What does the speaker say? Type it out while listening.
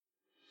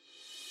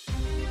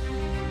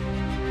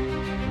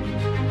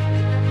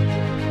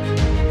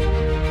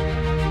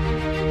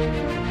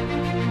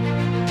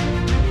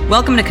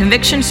Welcome to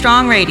Conviction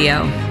Strong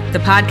Radio, the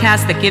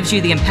podcast that gives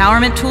you the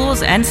empowerment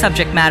tools and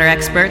subject matter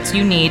experts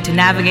you need to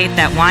navigate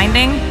that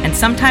winding and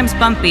sometimes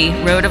bumpy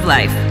road of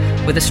life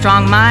with a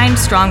strong mind,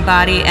 strong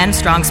body, and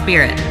strong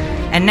spirit.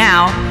 And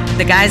now,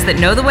 the guys that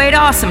know the way to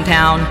Awesome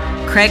Town,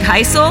 Craig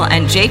Heisel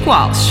and Jake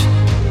Walsh.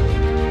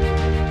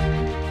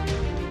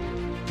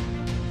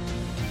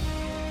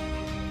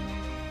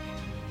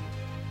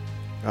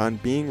 On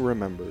being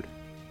remembered.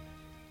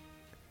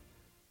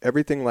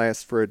 Everything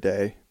lasts for a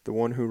day, the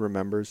one who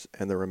remembers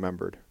and the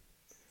remembered.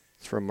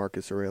 It's from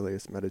Marcus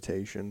Aurelius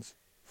Meditations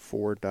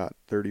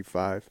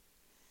 4.35.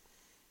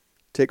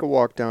 Take a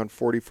walk down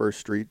 41st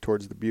Street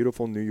towards the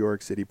beautiful New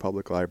York City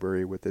Public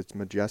Library with its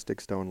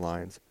majestic stone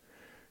lines.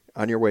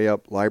 On your way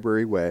up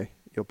Library Way,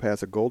 you'll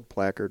pass a gold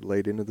placard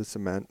laid into the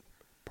cement,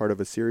 part of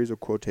a series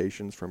of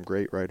quotations from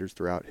great writers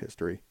throughout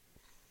history.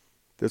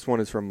 This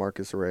one is from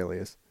Marcus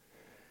Aurelius.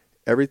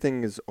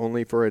 Everything is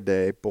only for a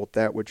day, both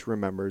that which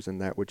remembers and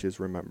that which is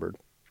remembered.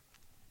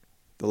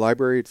 The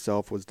library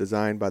itself was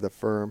designed by the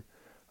firm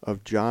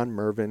of John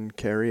Mervyn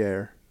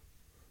Carrière,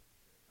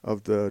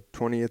 of the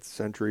 20th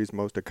century's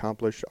most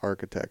accomplished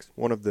architects,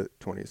 one of the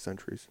 20th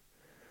century's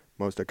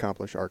most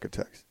accomplished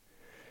architects.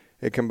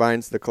 It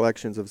combines the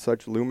collections of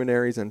such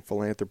luminaries and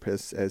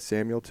philanthropists as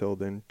Samuel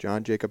Tilden,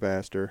 John Jacob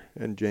Astor,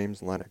 and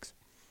James Lennox,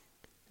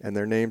 and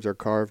their names are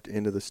carved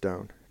into the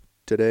stone.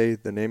 Today,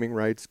 the naming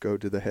rights go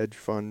to the hedge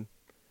fund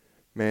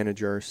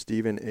manager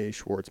Stephen A.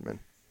 Schwarzman.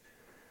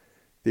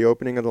 The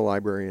opening of the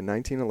library in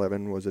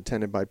 1911 was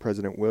attended by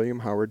President William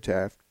Howard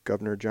Taft,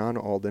 Governor John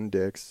Alden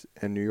Dix,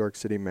 and New York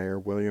City Mayor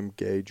William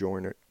J.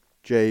 Gaynor.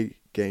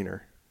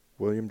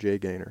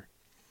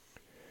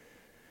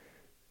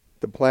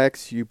 The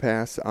plaques you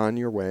pass on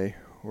your way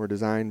were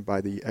designed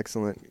by the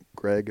excellent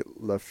Greg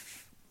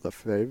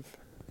Lefebvre.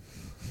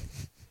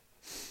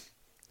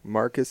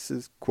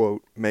 Marcus's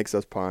quote makes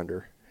us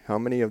ponder. How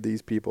many of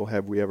these people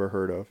have we ever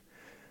heard of?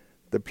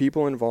 The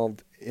people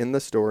involved in the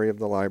story of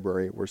the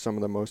library were some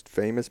of the most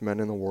famous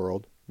men in the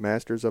world,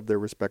 masters of their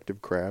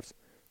respective crafts,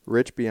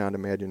 rich beyond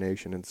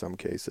imagination in some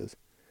cases.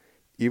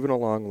 Even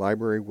along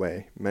Library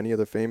Way, many of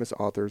the famous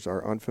authors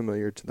are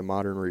unfamiliar to the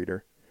modern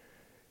reader.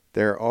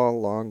 They are all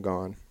long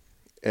gone,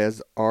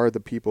 as are the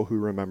people who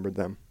remembered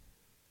them.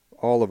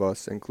 All of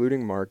us,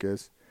 including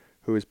Marcus,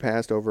 who is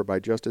passed over by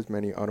just as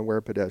many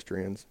unaware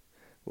pedestrians,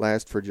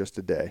 last for just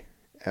a day,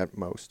 at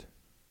most.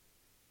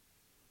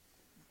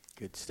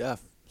 Good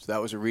stuff. So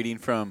that was a reading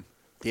from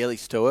Daily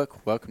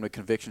Stoic. Welcome to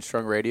Conviction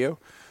Strong Radio.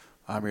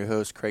 I'm your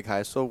host, Craig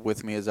Heisel.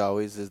 With me, as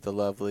always, is the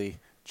lovely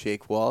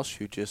Jake Walsh,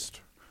 who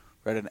just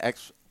read an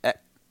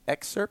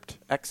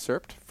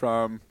excerpt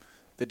from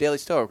the Daily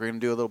Stoic. We're going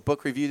to do a little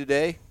book review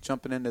today,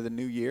 jumping into the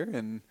new year,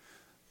 and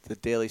the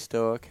Daily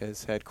Stoic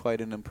has had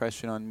quite an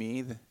impression on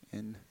me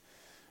in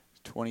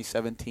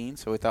 2017,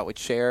 so we thought we'd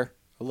share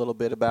a little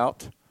bit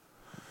about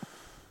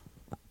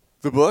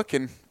the book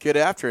and get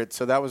after it.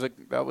 So that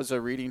was a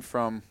reading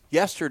from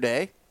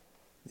yesterday.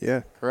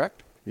 Yeah.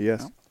 Correct?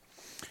 Yes.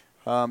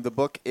 No? The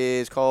book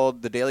is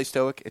called The Daily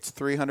Stoic. It's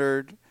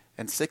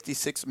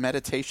 366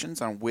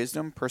 meditations on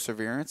wisdom,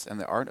 perseverance, and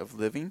the art of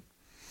living.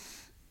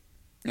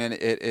 And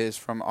it is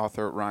from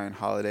author Ryan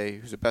Holiday,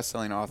 who's a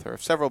best-selling author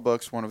of several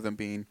books, one of them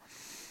being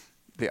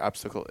The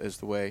Obstacle is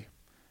the Way.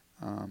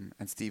 And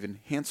Stephen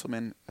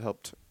Hanselman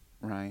helped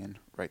Ryan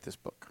write this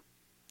book.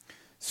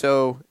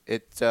 So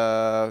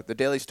the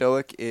Daily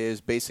Stoic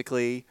is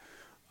basically,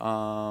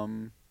 I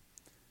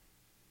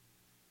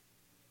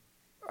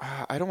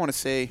don't want to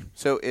say,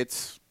 so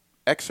it's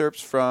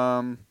excerpts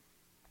from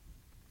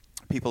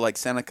people like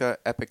Seneca,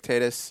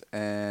 Epictetus,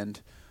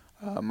 and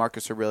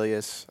Marcus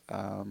Aurelius.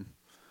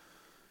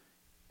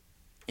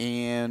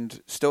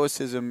 And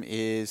Stoicism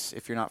is,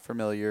 if you're not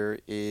familiar,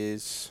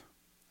 is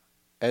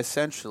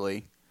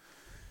essentially,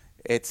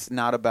 it's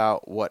not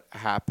about what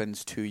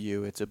happens to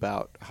you. It's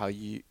about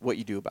what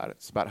you do about it.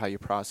 It's about how you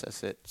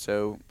process it.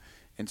 So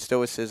in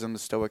Stoicism, the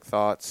Stoic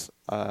thoughts,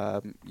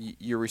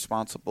 you're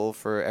responsible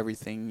for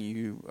everything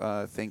you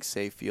think,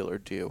 say, feel, or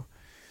do.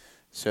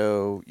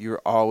 So you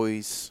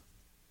always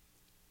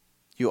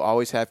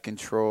have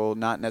control,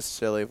 not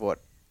necessarily of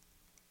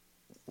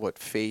what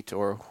fate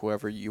or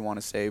whoever you want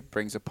to say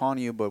brings upon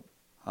you, but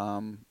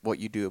what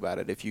you do about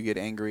it. If you get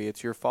angry,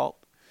 it's your fault.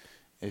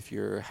 If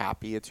you're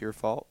happy, it's your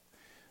fault.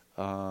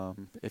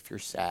 If you're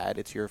sad,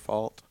 it's your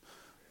fault.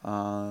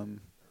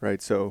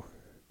 Right, so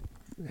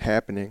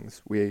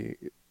happenings,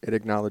 it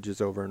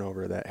acknowledges over and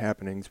over that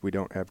happenings we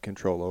don't have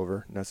control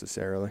over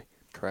necessarily.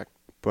 Correct.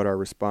 But our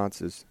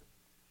responses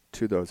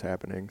to those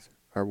happenings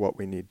are what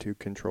we need to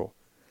control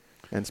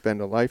and spend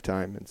a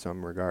lifetime, in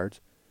some regards,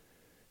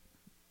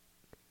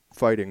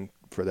 fighting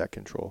for that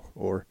control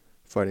or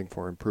fighting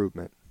for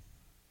improvement.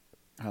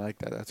 I like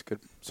that. That's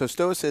good. So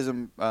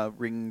Stoicism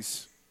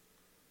rings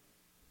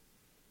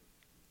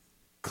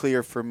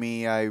clear for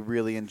me. I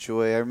really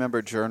enjoy. I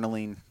remember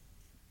journaling,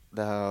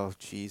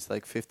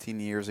 like 15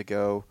 years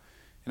ago,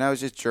 and I was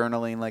just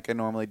journaling like I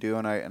normally do,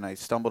 and I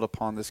stumbled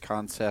upon this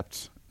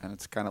concept, and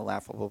it's kind of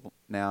laughable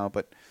now,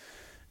 but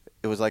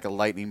it was like a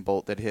lightning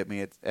bolt that hit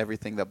me. It's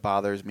everything that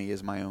bothers me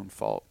is my own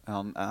fault.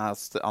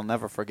 I'll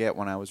never forget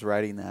when I was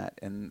writing that,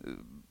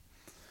 and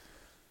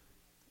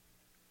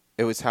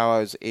it was how I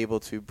was able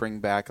to bring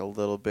back a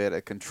little bit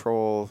of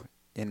control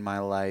in my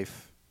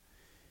life.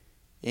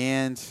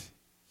 And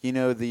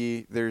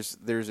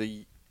there's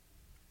a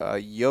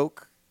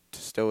yoke to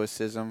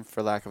Stoicism,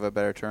 for lack of a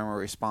better term, or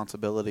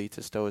responsibility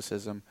to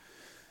Stoicism.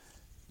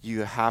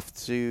 You have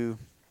to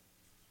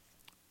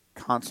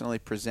constantly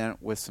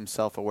present with some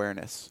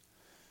self-awareness.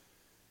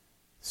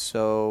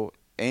 So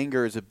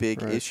anger is a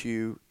big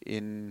issue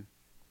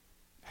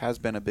has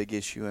been a big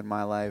issue in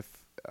my life.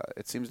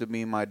 It seems to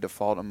be my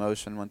default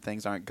emotion when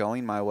things aren't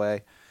going my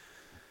way.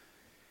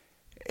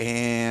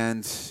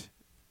 And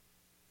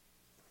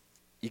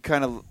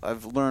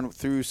I've learned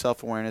through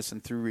self-awareness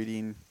and through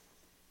reading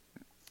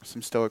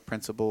some Stoic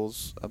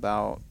principles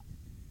about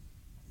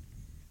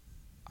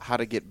how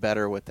to get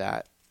better with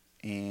that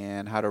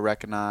and how to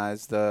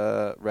recognize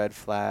the red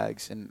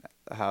flags and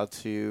how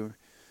to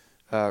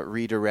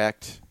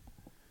redirect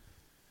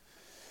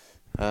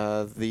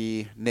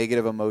the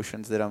negative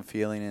emotions that I'm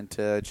feeling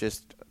into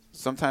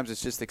sometimes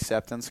it's just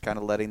acceptance, kind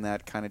of letting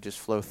that kind of just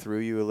flow through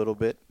you a little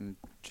bit and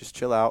just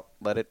chill out,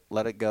 let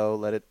it go,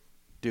 let it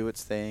do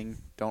its thing.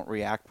 Don't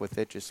react with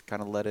it, just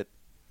kind of let it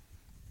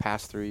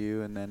pass through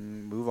you and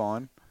then move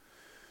on.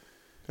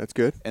 That's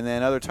good. And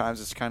then other times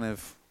it's kind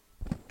of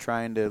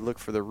trying to look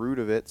for the root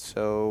of it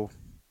so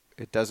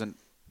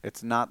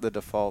it's not the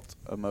default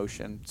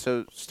emotion.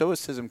 So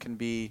Stoicism can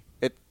be,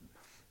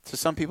 to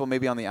some people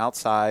maybe on the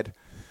outside,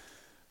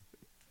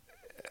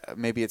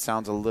 maybe it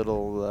sounds a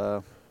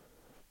little,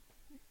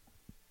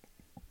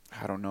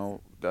 I don't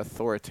know,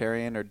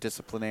 authoritarian or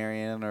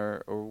disciplinarian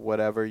or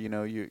whatever,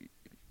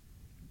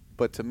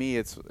 but to me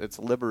it's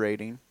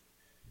liberating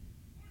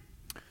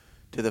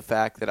to the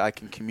fact that I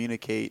can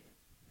communicate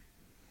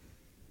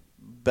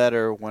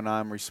better when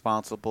I'm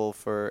responsible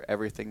for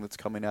everything that's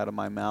coming out of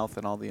my mouth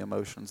and all the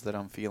emotions that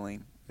I'm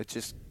feeling.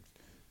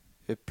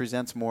 It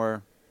presents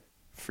more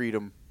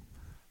freedom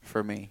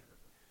for me.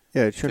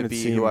 Yeah, it shouldn't to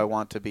be seem who I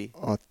want to be.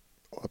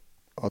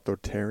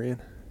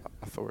 Authoritarian.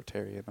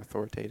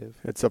 Authoritative.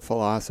 It's a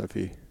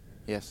philosophy.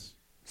 Yes.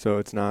 So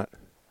it's not.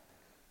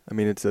 I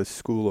mean, it's a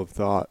school of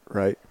thought,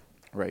 right?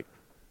 Right.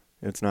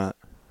 It's not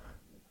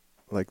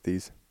like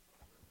these.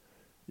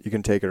 You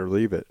can take it or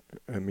leave it.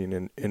 I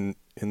mean,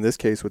 in this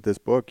case with this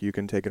book, you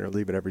can take it or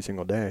leave it every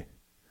single day.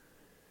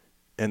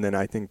 And then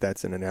I think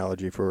that's an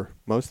analogy for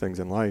most things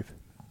in life.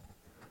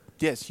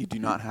 Yes, you do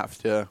not have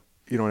to.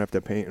 You don't have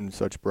to paint in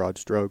such broad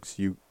strokes.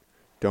 You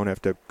don't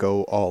have to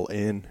go all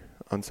in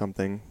on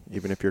something,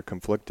 even if you're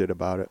conflicted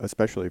about it,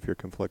 especially if you're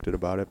conflicted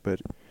about it.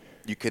 But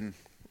you can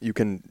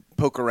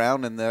poke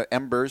around in the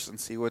embers and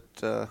see what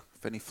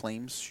if any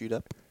flames shoot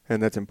up.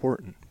 And that's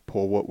important.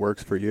 Pull what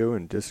works for you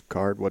and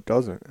discard what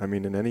doesn't. I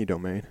mean, in any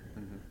domain.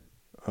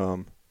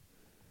 Mm-hmm.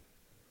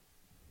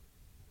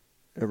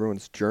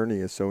 Everyone's journey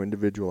is so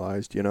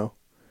individualized,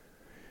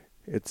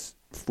 It's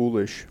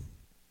foolish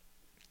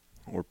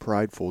or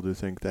prideful to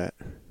think that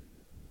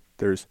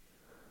there's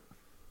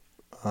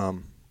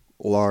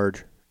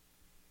large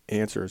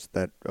answers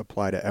that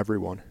apply to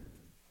everyone.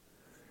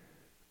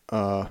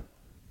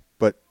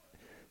 But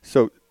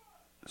so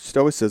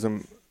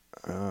Stoicism,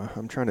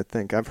 I'm trying to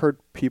think. I've heard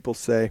people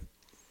say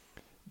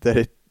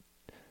that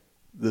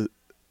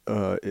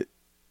I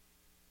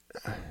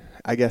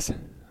guess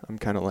I'm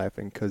kind of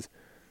laughing because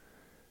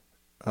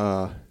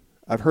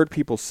I've heard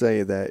people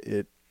say that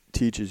it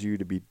teaches you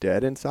to be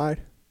dead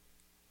inside.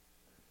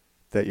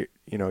 That you're,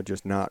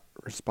 just not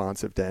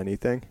responsive to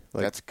anything.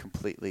 Like, that's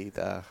completely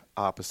the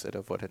opposite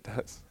of what it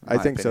does. I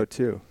think so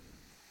too.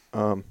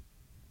 In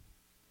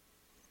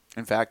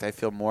fact, I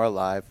feel more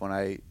alive when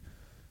I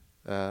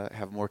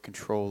have more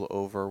control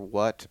over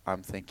what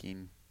I'm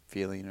thinking,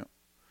 feeling,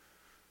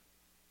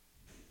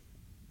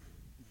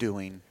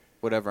 doing,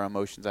 whatever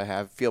emotions I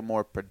have. Feel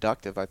more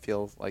productive. I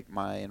feel like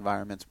my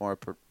environment's more a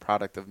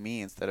product of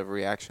me instead of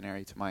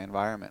reactionary to my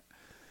environment.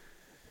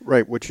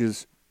 Right,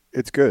 it's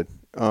good.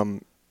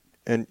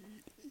 And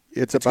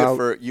it's about good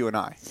for you and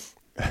I.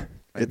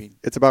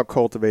 It's about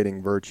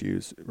cultivating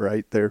virtues,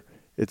 right?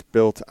 It's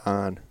built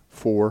on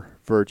 4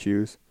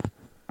 virtues.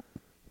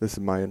 This is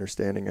my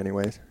understanding,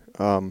 anyways.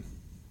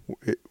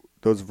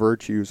 Those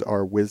virtues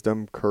are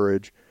wisdom,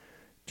 courage,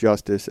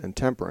 justice, and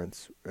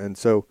temperance. And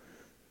so,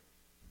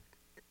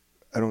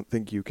 I don't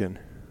think you can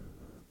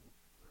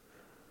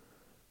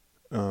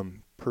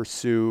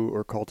pursue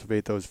or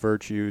cultivate those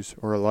virtues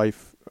or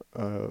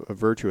a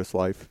virtuous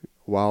life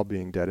while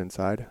being dead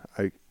inside.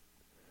 I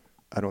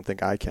don't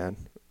think I can.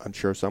 I'm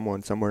sure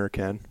someone somewhere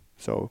can.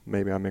 So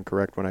maybe I'm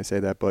incorrect when I say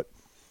that. But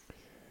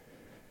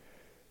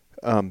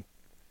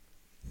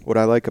what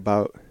I like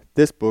about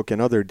this book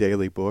and other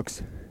daily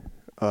books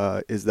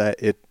is that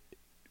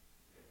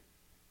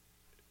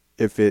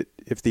if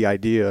the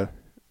idea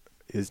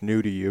is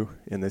new to you,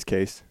 in this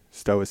case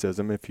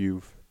Stoicism, if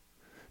you've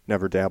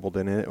never dabbled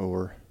in it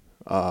or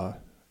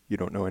you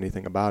don't know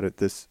anything about it,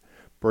 this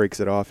breaks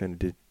it off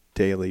into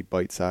daily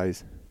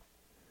bite-sized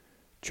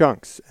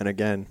chunks. And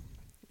again,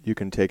 you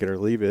can take it or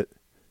leave it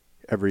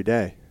every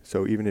day.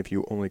 So even if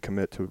you only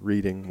commit to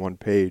reading one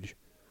page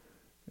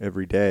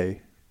every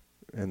day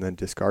and then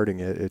discarding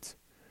it, it's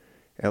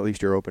at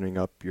least you're opening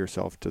up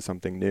yourself to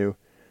something new.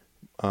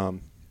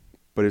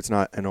 But it's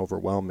not an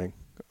overwhelming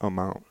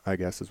amount, I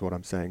guess is what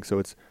I'm saying. So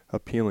it's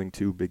appealing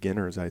to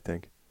beginners, I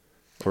think,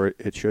 or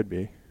it should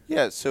be.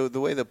 Yeah, so the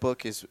way the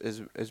book is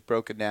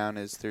broken down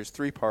is there's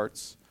 3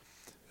 parts,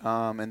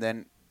 and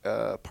then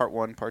part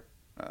 1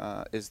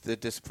 is the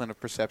discipline of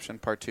perception,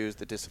 part 2 is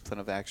the discipline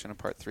of action, and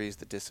part 3 is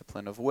the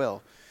discipline of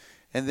will.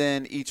 And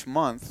then each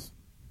month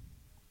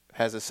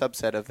has a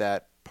subset of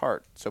that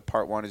part. So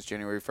part 1 is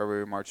January,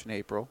 February, March, and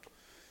April.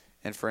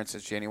 And for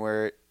instance,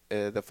 January,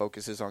 the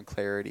focus is on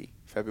clarity.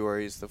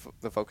 February is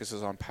the focus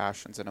is on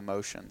passions and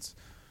emotions.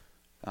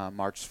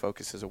 March's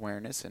focus is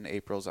awareness, and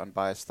April's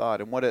unbiased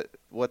thought. And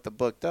what the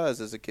book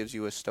does is it gives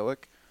you a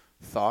Stoic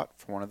thought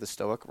from one of the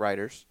Stoic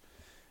writers,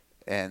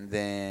 and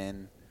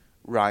then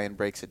Ryan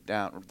breaks it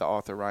down. The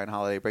author Ryan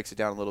Holiday breaks it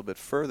down a little bit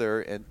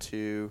further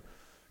into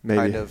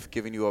kind of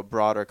giving you a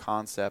broader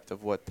concept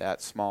of what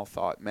that small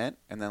thought meant,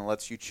 and then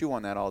lets you chew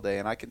on that all day.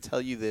 And I can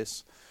tell you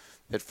this,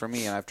 that for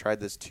me, and I've tried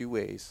this 2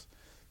 ways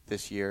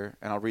this year,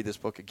 and I'll read this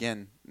book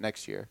again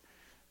next year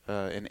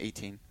in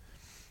 18.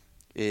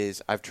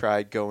 Is I've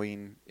tried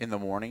going in the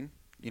morning.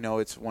 You know,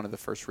 it's one of the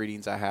first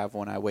readings I have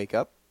when I wake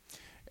up.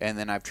 And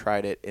then I've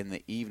tried it in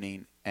the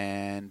evening,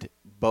 and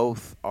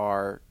both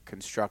are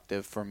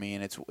constructive for me,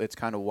 and it's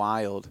kind of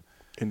wild.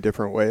 In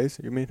different ways,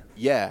 you mean?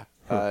 Yeah.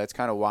 It's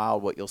kind of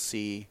wild what you'll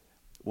see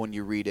when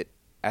you read it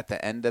at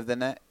the end of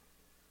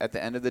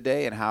the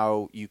day, and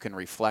how you can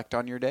reflect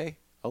on your day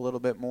a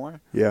little bit more.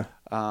 Yeah.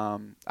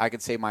 I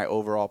could say my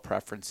overall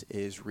preference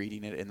is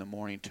reading it in the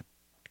morning to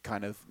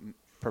kind of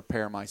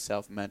prepare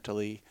myself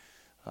mentally,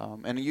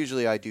 and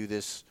usually I do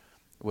this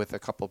with a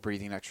couple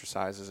breathing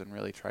exercises and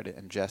really try to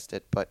ingest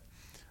it. But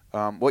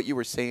what you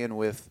were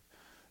saying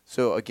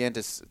so again,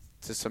 to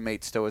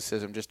summate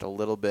Stoicism just a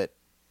little bit,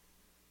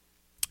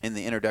 in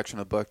the introduction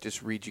of the book,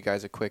 just read you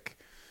guys a quick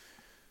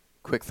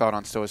thought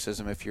on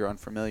Stoicism if you're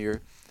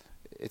unfamiliar.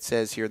 It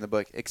says here in the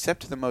book,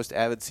 except to the most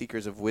avid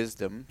seekers of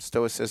wisdom,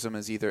 Stoicism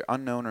is either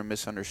unknown or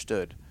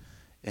misunderstood.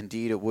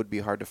 Indeed, it would be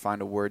hard to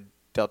find a word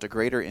dealt a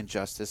greater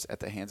injustice at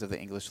the hands of the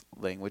English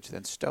language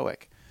than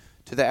Stoic.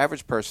 To the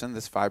average person,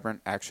 this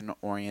vibrant,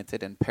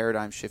 action-oriented, and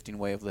paradigm-shifting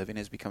way of living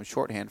has become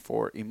shorthand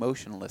for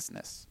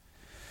emotionlessness.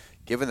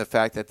 Given the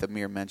fact that the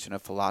mere mention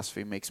of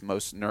philosophy makes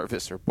most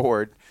nervous or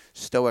bored,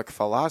 Stoic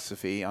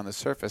philosophy on the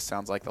surface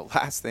sounds like the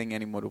last thing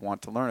anyone would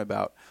want to learn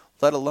about,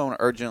 let alone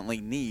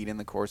urgently need in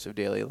the course of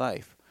daily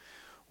life.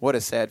 What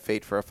a sad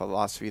fate for a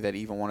philosophy that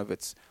even one of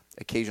its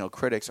occasional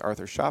critics,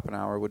 Arthur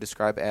Schopenhauer, would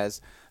describe as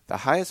the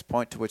highest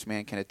point to which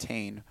man can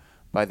attain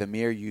by the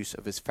mere use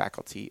of his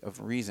faculty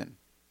of reason.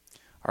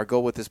 Our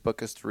goal with this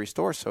book is to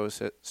restore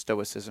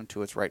Stoicism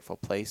to its rightful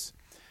place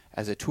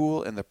as a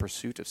tool in the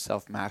pursuit of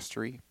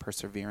self-mastery,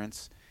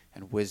 perseverance,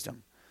 and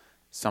wisdom,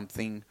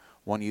 something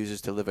one uses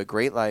to live a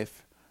great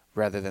life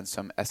rather than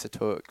some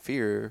esoteric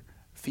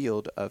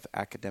field of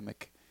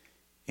academic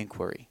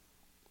inquiry.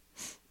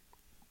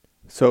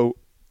 So,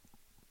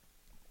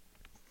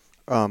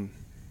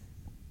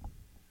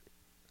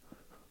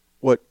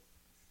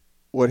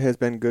 what has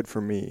been good for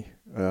me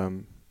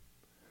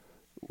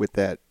with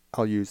that,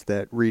 I'll use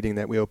that reading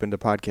that we opened a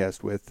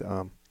podcast with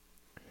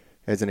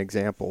as an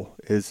example,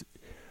 is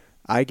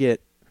I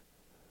get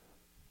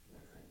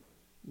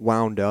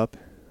wound up,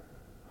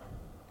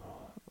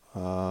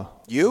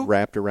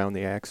 wrapped around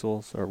the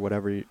axles, or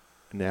whatever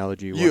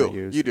analogy you want to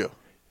use. You do.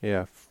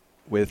 Yeah,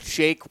 with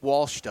Jake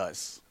Walsh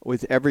does.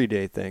 With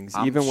everyday things,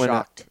 I'm even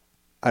shocked. when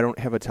I don't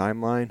have a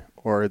timeline,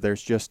 or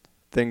there's just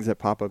things that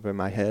pop up in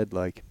my head,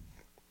 like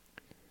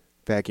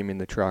vacuuming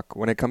the truck.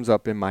 When it comes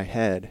up in my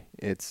head,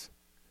 it's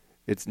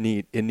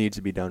neat. It needs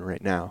to be done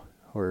right now,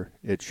 or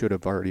it should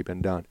have already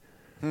been done.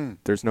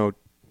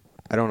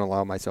 I don't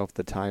allow myself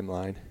the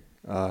timeline.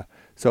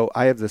 So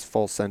I have this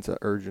false sense of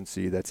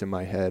urgency that's in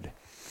my head.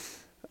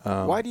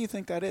 Why do you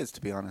think that is,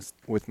 to be honest?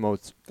 With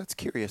most That's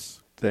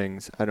curious.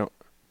 things, I don't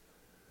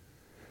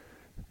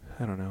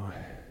know.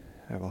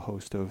 I have a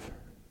host of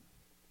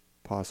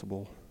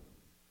possible.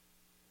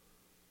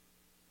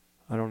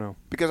 I don't know.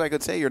 Because I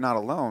could say you're not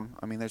alone.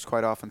 I mean, there's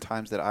quite often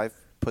times that I've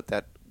put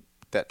that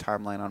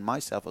timeline on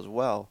myself as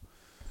well.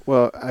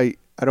 Well, I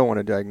don't want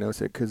to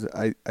diagnose it because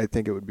I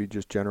think it would be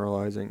just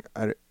generalizing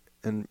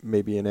and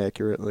maybe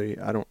inaccurately.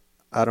 I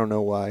don't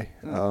know why.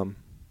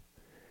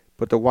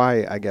 But the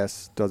why, I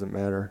guess, doesn't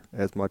matter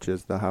as much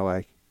as the how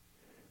I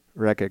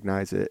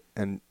recognize it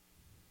and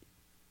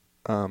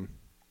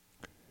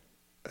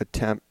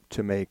attempt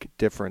to make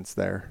difference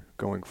there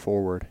going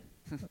forward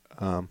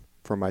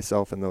for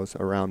myself and those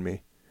around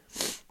me.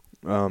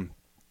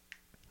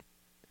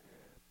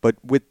 But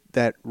with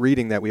that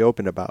reading that we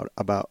opened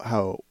about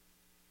how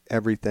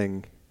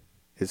everything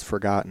is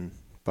forgotten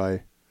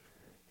by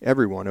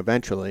everyone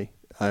eventually,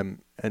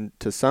 and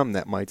to some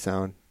that might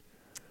sound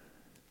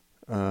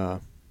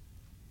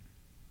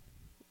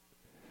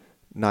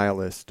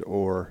nihilist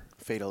or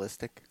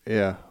Fatalistic.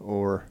 yeah,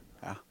 or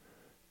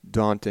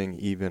daunting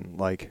even,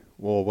 like,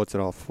 well, what's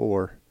it all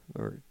for?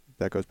 Or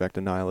that goes back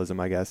to nihilism,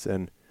 I guess.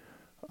 And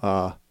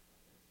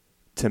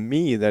to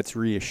me, that's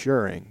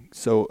reassuring.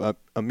 So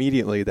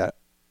immediately that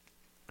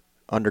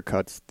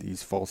undercuts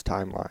these false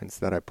timelines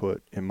that I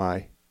put in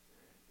my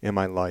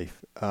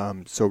life.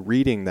 So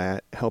reading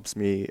that helps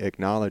me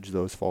acknowledge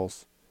those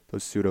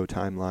pseudo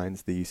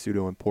timelines, the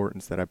pseudo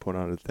importance that I put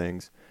onto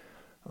things.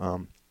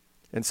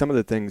 And some of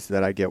the things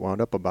that I get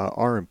wound up about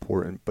are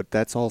important, but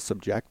that's all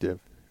subjective,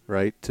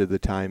 right? To the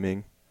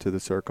timing, to the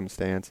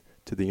circumstance,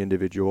 to the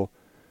individual,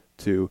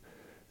 to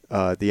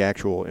the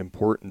actual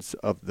importance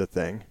of the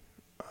thing,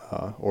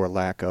 or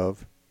lack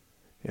of,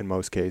 in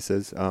most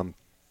cases.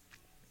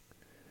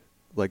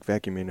 Like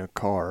vacuuming a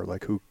car,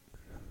 like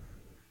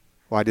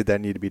why did that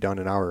need to be done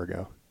an hour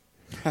ago?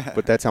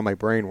 But that's how my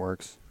brain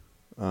works.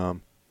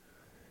 And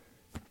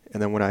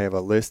then when I have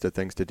a list of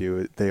things to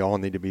do, they all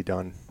need to be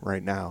done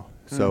right now.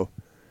 So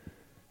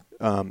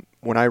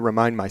when I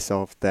remind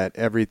myself that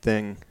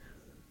everything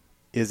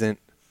isn't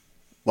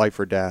life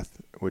or death,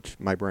 which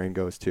my brain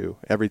goes to,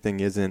 everything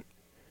isn't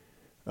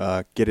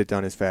get it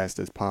done as fast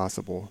as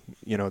possible,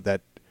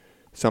 that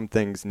some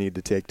things need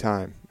to take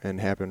time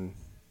and happen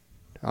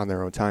on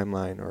their own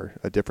timeline or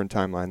a different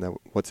timeline than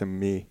what's in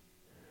me.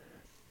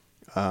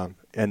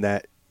 And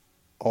that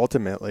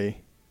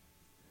ultimately,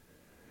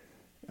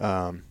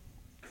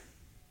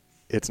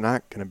 it's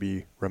not going to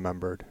be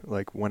remembered.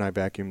 Like when I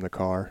vacuumed the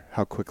car,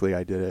 how quickly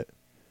I did it.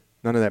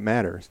 None of that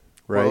matters,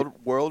 right?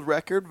 World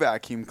record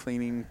vacuum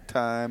cleaning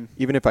time.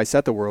 Even if I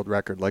set the world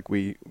record, like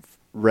we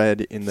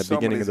read in the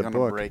beginning of the book. Somebody's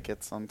going to break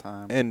it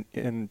sometime. And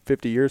in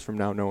 50 years from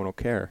now, no one will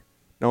care.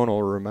 No one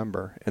will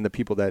remember. And the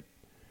people that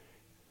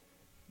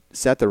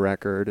set the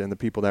record and the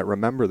people that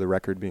remember the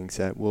record being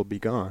set will be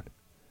gone.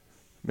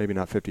 Maybe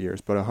not 50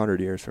 years, but 100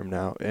 years from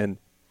now. And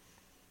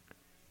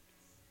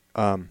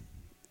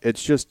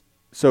it's just,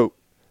 so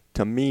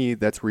to me,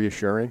 that's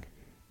reassuring.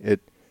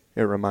 It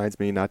reminds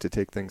me not to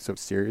take things so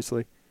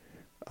seriously.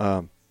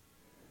 And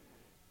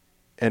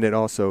it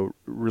also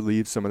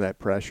relieves some of that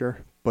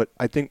pressure. But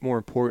I think more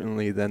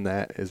importantly than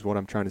that is what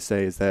I'm trying to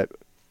say is that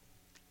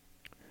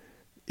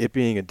it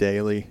being a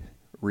daily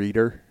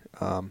reader,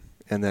 and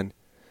then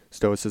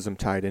Stoicism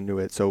tied into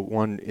it. So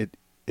one,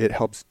 it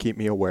helps keep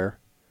me aware.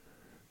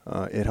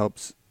 It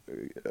helps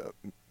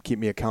keep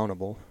me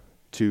accountable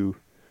to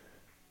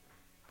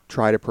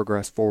try to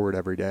progress forward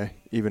every day,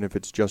 even if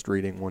it's just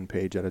reading one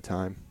page at a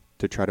time,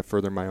 to try to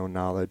further my own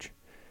knowledge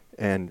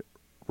and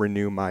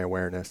renew my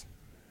awareness,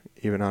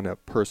 even on a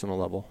personal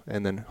level.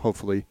 And then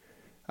hopefully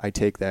I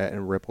take that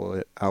and ripple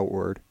it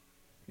outward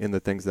in the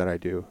things that I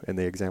do and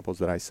the examples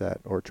that I set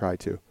or try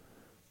to.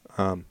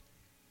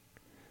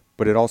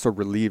 But it also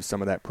relieves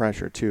some of that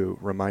pressure too,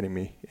 reminding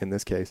me in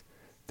this case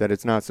that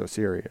it's not so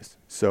serious.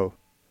 So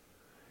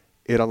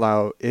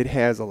it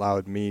has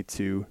allowed me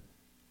to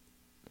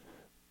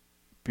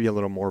be a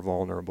little more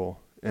vulnerable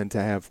and to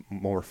have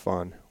more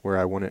fun where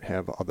I wouldn't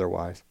have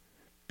otherwise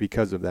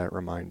because of that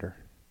reminder.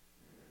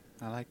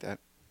 I like that.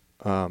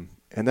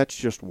 And that's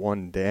just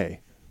one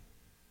day.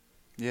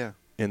 Yeah.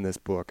 In this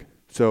book.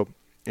 So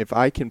if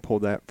I can pull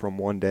that from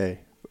one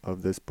day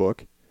of this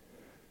book,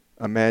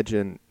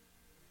 imagine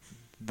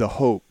the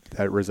hope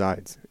that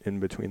resides in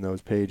between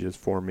those pages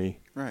for me.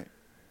 Right.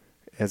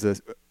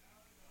 As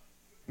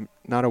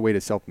not a way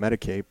to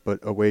self-medicate, but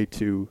a way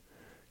to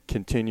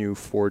continue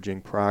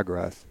forging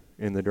progress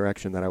in the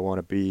direction that I want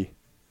to be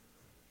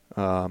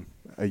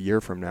a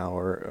year from now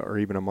or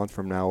even a month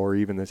from now or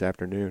even this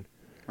afternoon.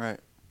 Right.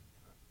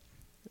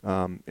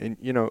 And,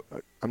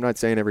 I'm not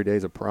saying every day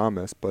is a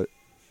promise, but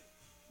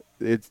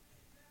it's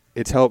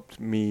helped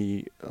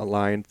me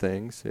align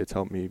things. It's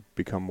helped me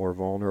become more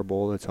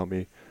vulnerable. It's helped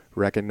me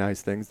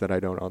recognize things that I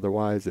don't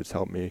otherwise. It's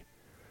helped me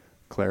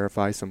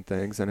clarify some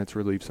things, and it's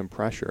relieved some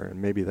pressure.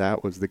 And maybe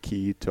that was the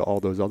key to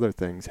all those other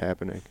things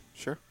happening.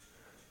 Sure.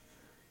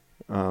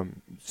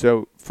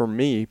 So for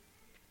me,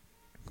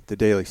 the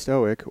Daily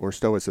Stoic, or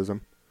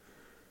Stoicism,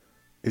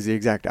 is the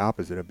exact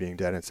opposite of being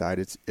dead inside.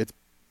 It's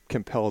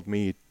compelled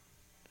me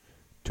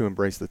to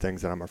embrace the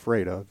things that I'm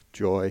afraid of,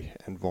 joy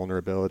and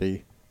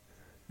vulnerability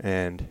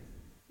and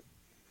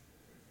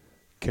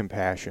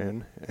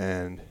compassion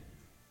and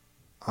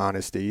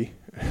honesty.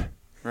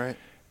 Right.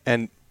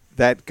 And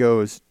that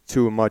goes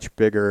to a much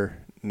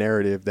bigger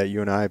narrative that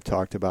you and I have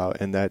talked about,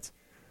 and that's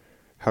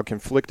how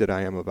conflicted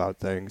I am about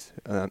things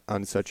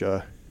on such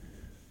a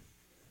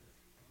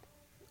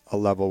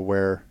level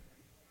where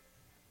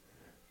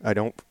I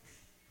don't,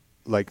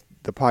 like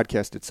the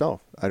podcast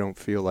itself, I don't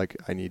feel like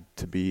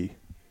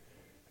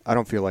I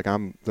don't feel like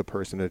I'm the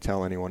person to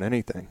tell anyone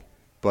anything.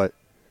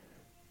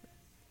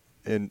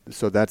 And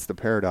so that's the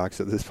paradox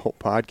of this whole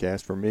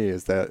podcast for me,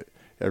 is that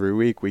every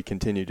week we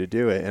continue to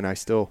do it, and I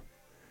still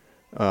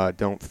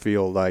don't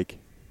feel like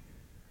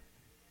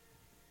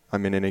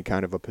I'm in any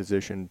kind of a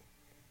position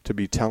to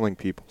be telling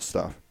people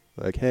stuff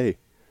like, hey,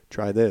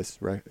 try this,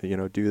 right?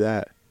 Do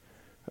that.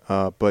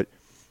 But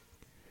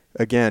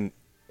again,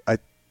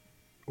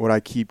 what I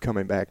keep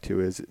coming back to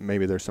is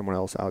maybe there's someone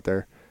else out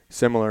there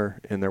similar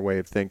in their way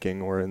of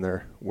thinking or in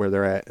their where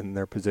they're at in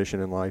their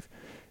position in life,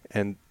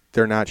 and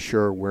they're not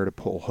sure where to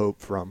pull hope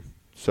from.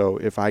 So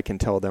if I can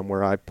tell them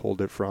where I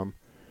pulled it from,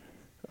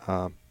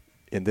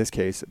 in this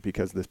case,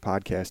 because this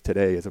podcast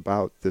today is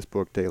about this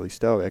book, Daily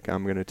Stoic,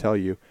 I'm going to tell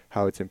you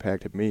how it's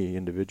impacted me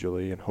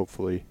individually, and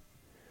hopefully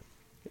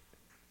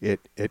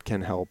it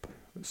can help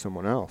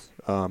someone else.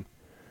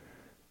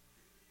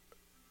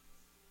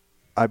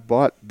 I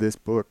bought this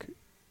book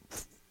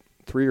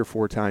 3 or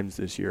 4 times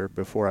this year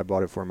before I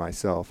bought it for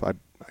myself. I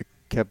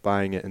kept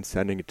buying it and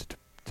sending it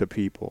to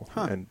people.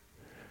 Huh. And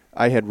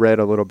I had read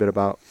a little bit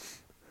about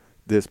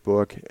this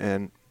book,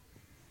 and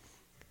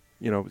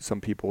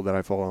some people that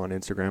I follow on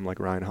Instagram, like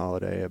Ryan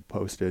Holiday, have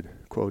posted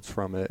quotes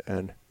from it,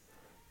 and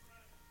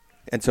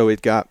so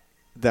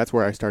that's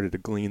where I started to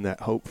glean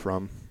that hope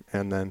from.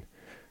 And then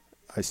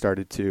I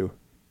started to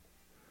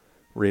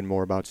read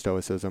more about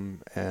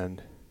Stoicism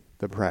and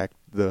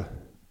the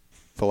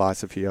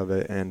philosophy of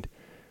it, and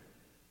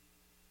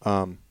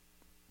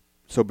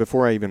so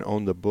before I even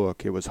owned the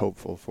book, it was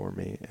hopeful for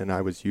me, and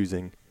I was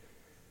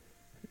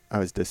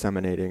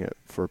disseminating it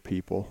for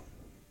people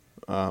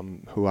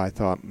who I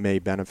thought may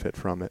benefit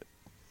from it.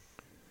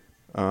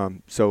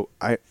 So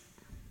I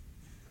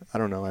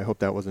don't know. I hope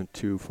that wasn't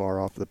too far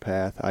off the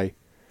path. I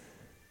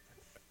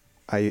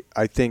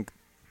think,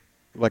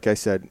 like I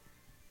said,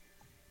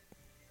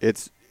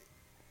 it's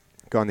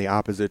gone the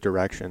opposite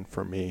direction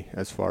for me,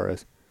 as far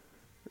as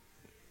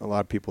a lot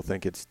of people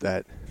think it's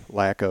that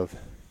lack of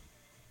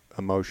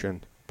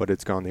emotion, but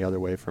it's gone the other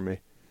way for me.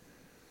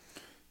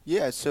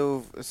 Yeah,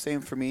 so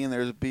same for me, and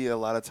there'll be a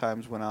lot of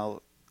times when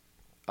I'll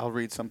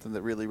read something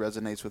that really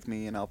resonates with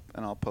me, and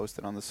I'll post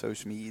it on the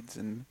social medias,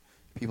 and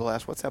people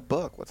ask, "What's that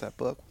book? What's that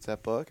book? What's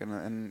that book?"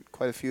 And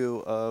quite a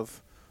few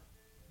of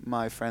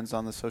my friends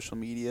on the social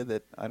media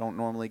that I don't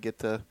normally get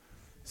to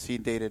see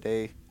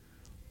day-to-day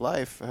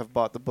life have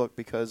bought the book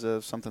because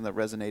of something that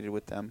resonated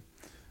with them.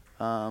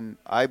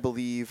 I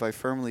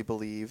firmly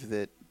believe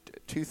that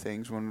 2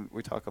 things when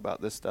we talk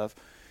about this stuff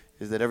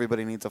is that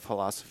everybody needs a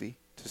philosophy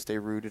to stay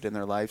rooted in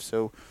their life.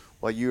 So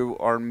while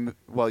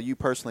you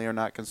personally are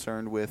not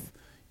concerned with,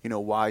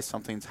 why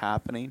something's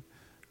happening,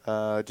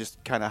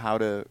 just kind of how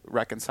to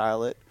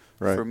reconcile it.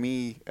 Right. For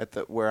me,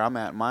 where I'm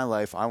at in my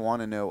life, I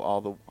want to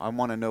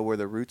know where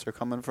the roots are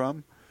coming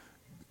from.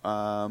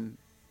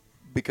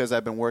 Because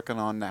I've been working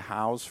on the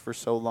hows for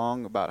so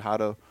long about how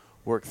to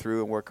work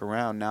through and work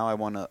around. Now I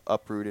want to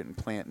uproot it and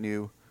plant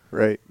new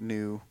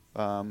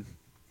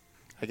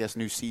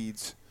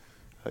seeds.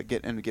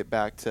 Get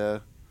back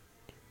to.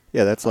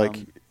 Yeah, that's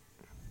like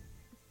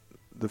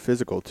the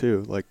physical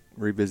too, like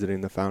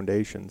revisiting the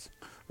foundations.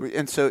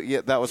 And so,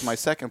 yeah, that was my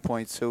second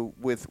point. So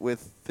with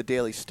the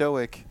Daily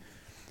Stoic,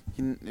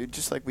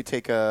 just like we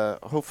take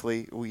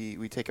hopefully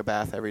we take a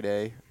bath every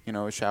day,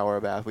 a shower,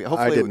 a bath.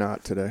 I did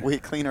not today. We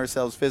clean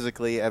ourselves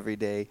physically every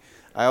day.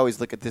 I always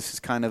look at this as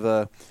kind of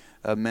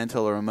a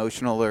mental or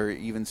emotional or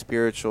even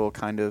spiritual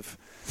kind of,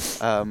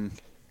 I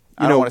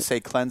don't want to say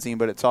cleansing,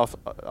 but it's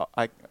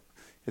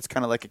it's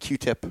kind of like a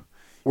Q-tip.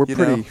 We're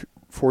pretty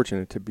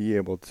fortunate to be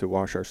able to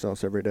wash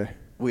ourselves every day.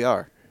 We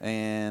are.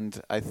 And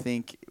I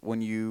think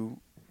when you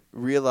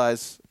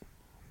realize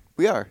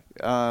we are,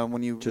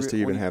 when you just to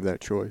even have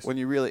that choice, when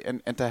you really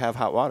and to have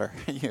hot water,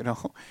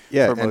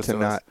 yeah, and to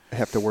not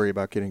have to worry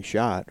about getting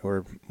shot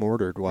or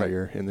mortared while Right.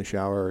 you're in the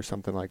shower or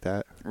something like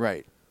that.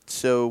 Right.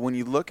 So when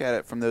you look at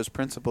it from those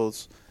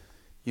principles,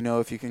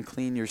 if you can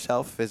clean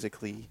yourself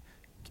physically,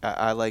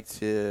 I like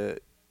to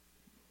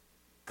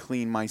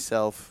clean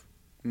myself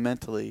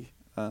mentally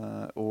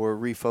or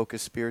refocus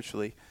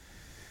spiritually.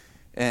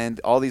 And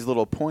all these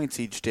little points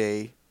each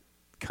day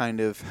kind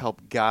of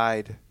help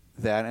guide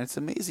that. And it's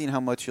amazing how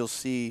much you'll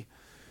see,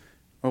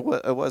 or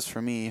what it was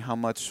for me, how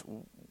much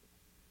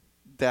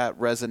that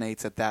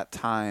resonates at that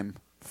time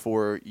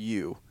for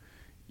you.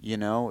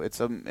 It's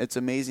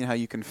amazing how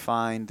you can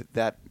find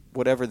that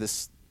whatever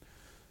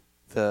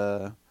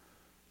the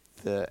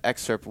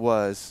excerpt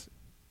was,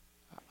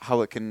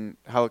 how it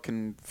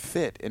can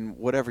fit in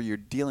whatever you're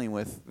dealing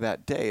with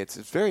that day. It's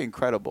very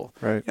incredible.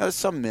 Right.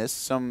 Some miss,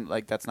 some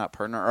like that's not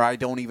pertinent, or I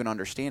don't even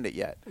understand it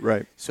yet.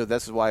 Right. So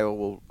this is why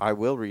I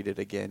will read it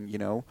again,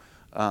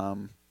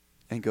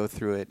 and go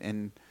through it,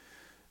 and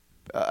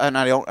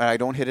I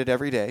don't hit it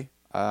every day,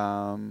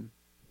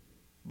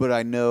 but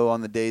I know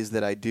on the days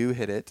that I do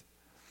hit it,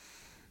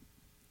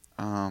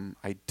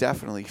 I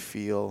definitely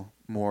feel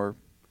more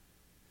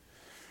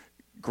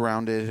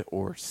grounded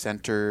or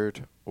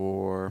centered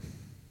or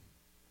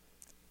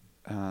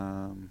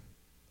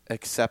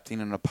accepting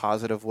in a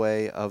positive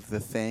way of the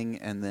thing,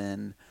 and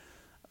then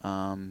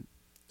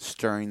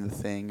stirring the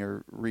thing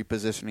or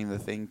repositioning the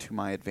thing to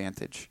my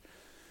advantage.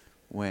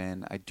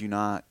 When I do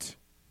not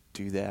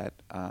do that,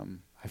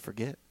 I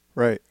forget.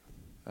 Right.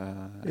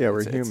 Yeah,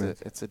 we're human.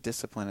 It's a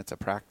discipline. It's a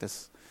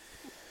practice.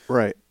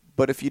 Right.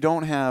 But if you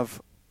don't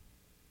have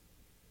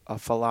a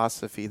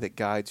philosophy that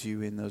guides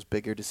you in those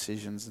bigger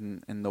decisions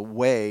and the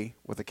way,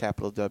 with a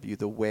capital W,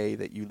 the way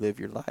that you live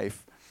your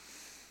life,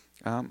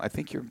 I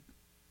think you're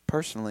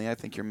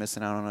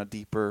missing out on a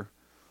deeper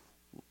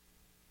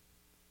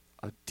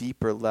a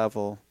deeper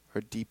level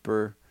or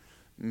deeper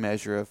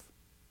measure of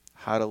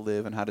how to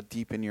live and how to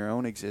deepen your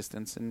own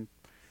existence and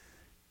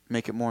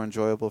make it more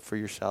enjoyable for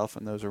yourself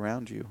and those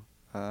around you.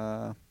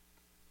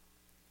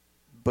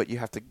 But you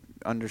have to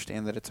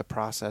understand that it's a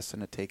process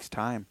and it takes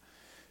time.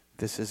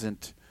 This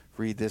isn't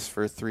read this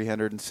for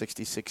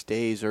 366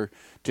 days or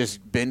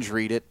just binge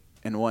read it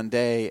in one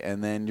day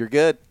and then you're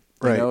good.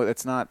 Right. You know,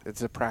 it's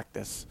a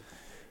practice.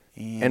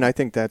 And I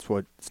think that's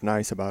what's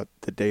nice about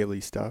the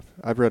daily stuff.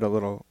 I've read a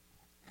little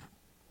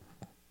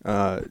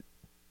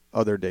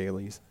other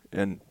dailies,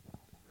 and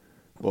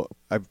well,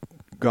 I've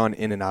gone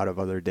in and out of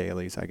other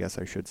dailies, I guess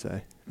I should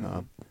say.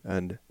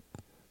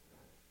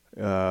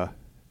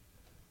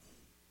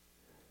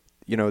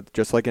 You know,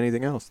 just like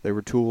anything else, they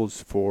were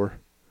tools for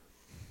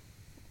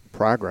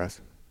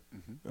progress.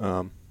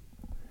 You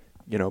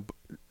know,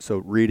 so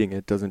reading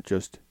it doesn't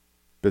just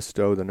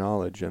bestow the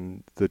knowledge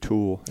and the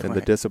tool and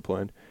the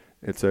discipline.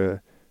 It's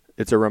a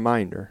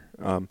reminder.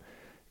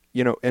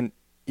 You know, and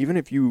even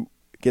if you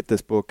get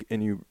this book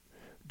and you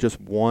just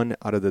one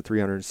out of the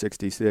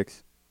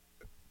 366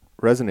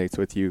 resonates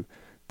with you,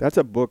 that's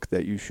a book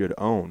that you should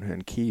own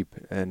and keep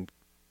and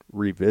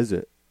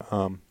revisit.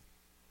 And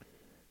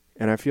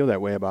I feel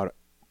that way about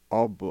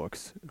all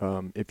books.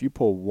 If you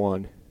pull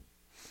one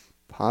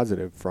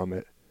positive from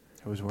it,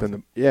 it was worth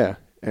it. Yeah,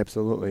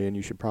 absolutely, and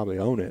you should probably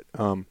own it.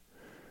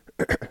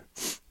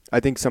 I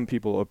think some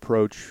people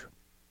approach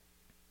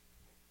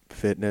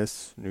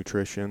fitness,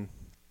 nutrition,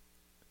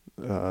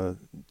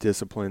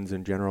 disciplines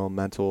in general,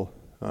 mental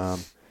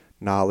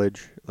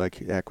knowledge,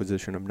 like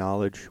acquisition of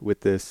knowledge, with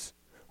this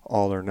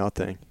all or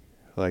nothing.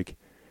 Like,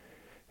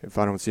 if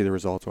I don't see the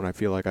results when I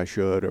feel like I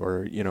should,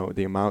 or, you know,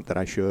 the amount that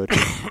I should,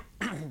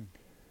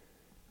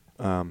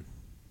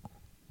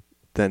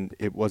 then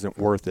it wasn't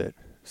worth it.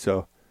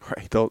 So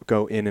they'll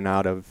go in and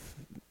out of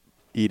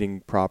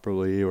eating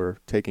properly or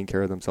taking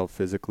care of themselves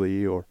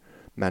physically or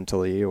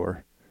mentally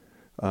or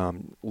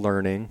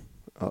learning.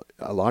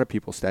 A lot of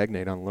people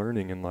stagnate on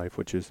learning in life,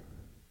 which is,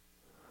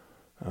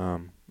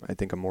 I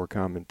think, a more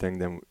common thing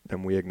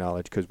than we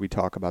acknowledge, because we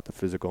talk about the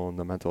physical and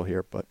the mental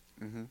here. But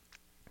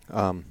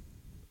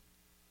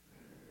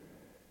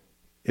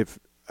if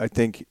I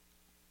think,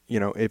 you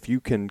know, if you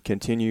can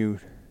continue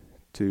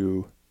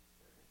to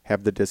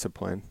have the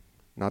discipline,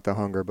 not the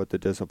hunger, but the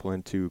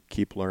discipline to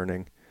keep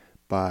learning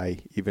by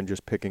even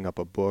just picking up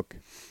a book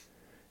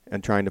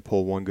and trying to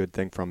pull one good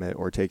thing from it,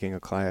 or taking a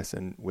class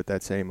and with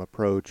that same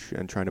approach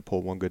and trying to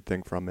pull one good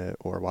thing from it,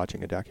 or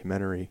watching a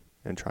documentary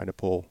and trying to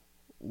pull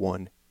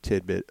one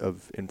tidbit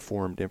of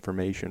informed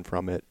information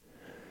from it,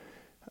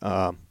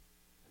 I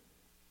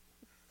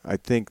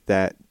think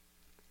that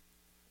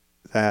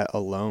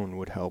alone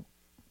would help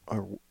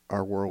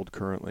our world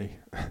currently.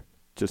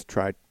 Just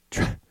try.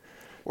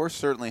 Or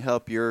certainly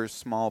help your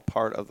small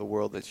part of the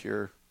world that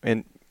you're...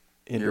 And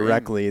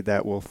indirectly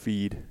that will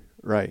feed,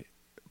 right.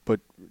 But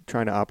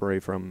trying to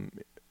operate from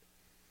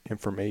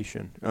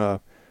information.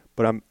 But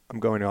I'm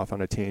going off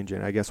on a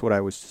tangent. I guess what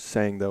I was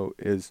saying, though,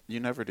 is...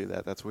 You never do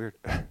that. That's weird.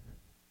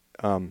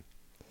 I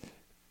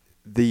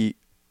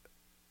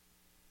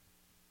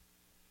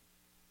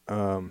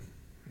don't...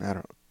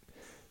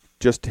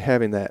 Just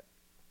having that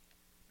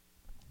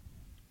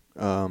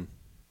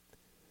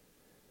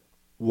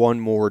one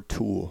more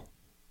tool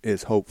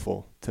is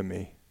hopeful to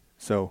me.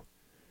 So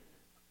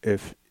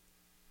if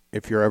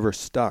you're ever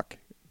stuck,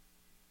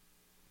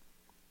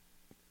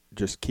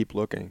 just keep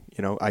looking.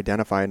 You know,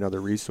 identify another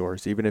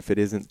resource, even if it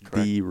isn't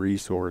the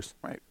resource.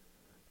 Right.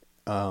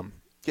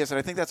 Yes, and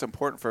I think that's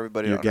important for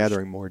everybody. You're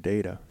gathering more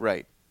data.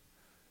 Right.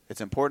 It's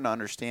important to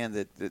understand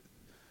that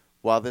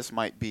while this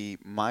might be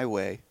my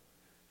way,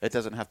 it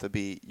doesn't have to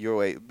be your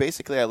way.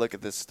 Basically, I look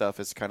at this stuff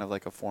as kind of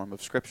like a form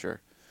of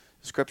Scripture.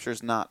 Scripture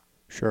is not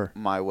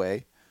my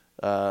way.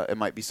 It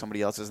might be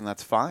somebody else's, and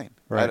that's fine.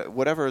 Right.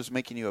 Whatever is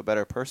making you a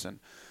better person.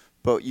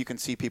 But you can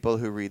see people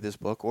who read this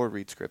book or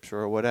read Scripture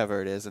or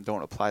whatever it is and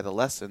don't apply the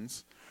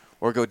lessons,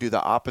 or go do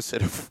the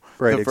opposite of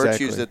the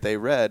virtues that they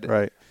read.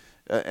 Right.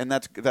 And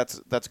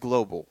that's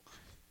global.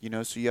 You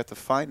know, so you have to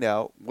find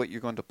out what you're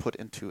going to put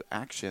into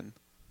action,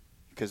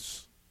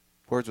 because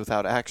words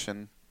without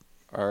action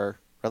are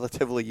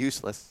relatively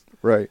useless.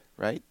 Right.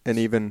 Right? And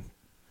even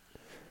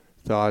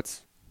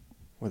thoughts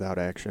without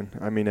action.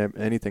 I mean,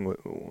 anything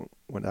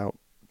without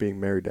being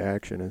married to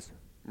action is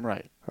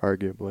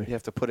arguably. You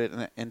have to put it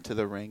into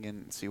the ring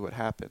and see what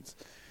happens.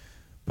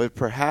 But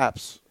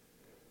perhaps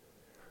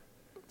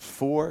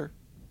for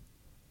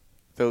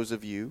those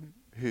of you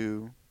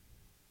who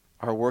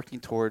are working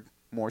toward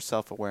more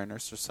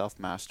self-awareness or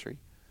self-mastery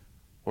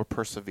or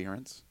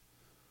perseverance,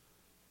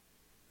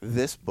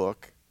 this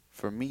book,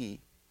 for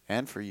me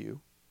and for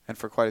you and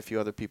for quite a few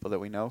other people that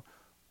we know,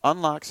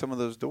 unlocks some of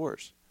those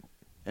doors.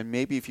 And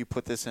maybe if you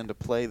put this into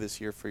play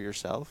this year for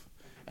yourself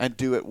and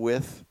do it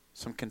with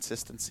some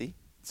consistency,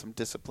 some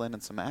discipline,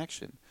 and some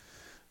action,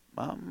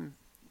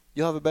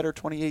 you'll have a better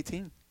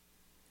 2018.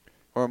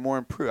 Or a more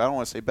improved, I don't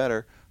want to say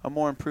better, a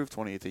more improved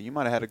 2018. You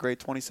might have had a great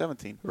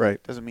 2017.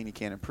 Right. Doesn't mean you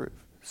can't improve.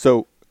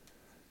 So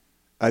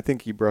I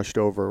think you brushed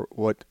over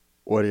what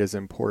what is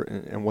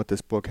important and what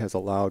this book has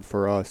allowed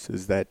for us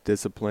is that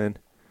discipline,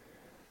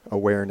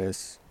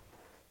 awareness,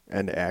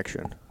 and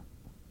action.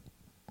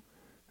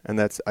 And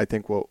that's, I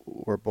think, what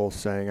we're both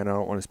saying, and I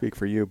don't want to speak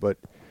for you, but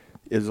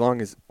as long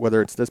as,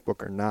 whether it's this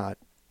book or not,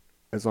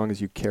 as long as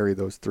you carry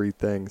those three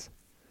things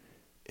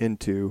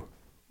into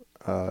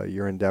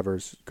your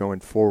endeavors going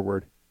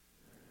forward,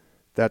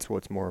 that's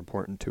what's more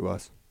important to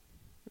us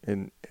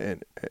in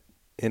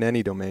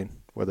any domain,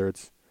 whether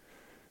it's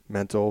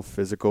mental,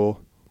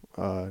 physical,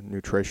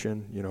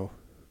 nutrition,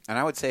 And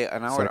I would say,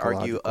 and I would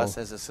argue psychological. us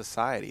as a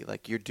society,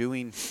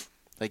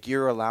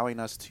 you're allowing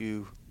us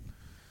to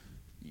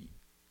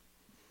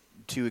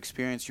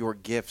experience your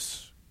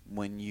gifts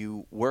when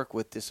you work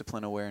with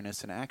discipline,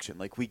 awareness, and action.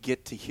 Like, we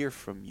get to hear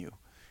from you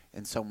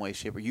in some way,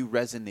 shape, or you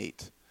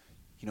resonate.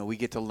 We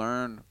get to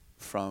learn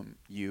from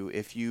you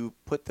if you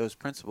put those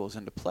principles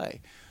into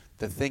play.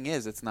 The thing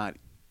is, it's not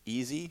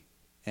easy.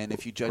 And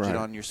if you judge it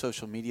on your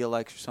social media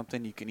likes or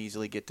something, you can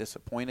easily get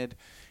disappointed.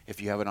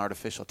 If you have an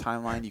artificial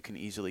timeline, you can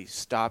easily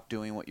stop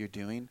doing what you're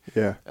doing.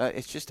 Yeah.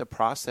 It's just a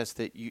process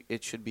that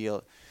it should be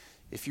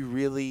if you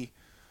really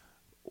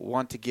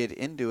want to get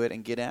into it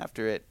and get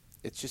after it,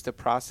 it's just a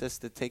process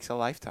that takes a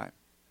lifetime.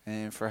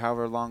 And for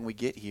however long we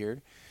get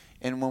here,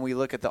 and when we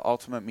look at the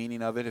ultimate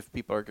meaning of it, if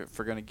people are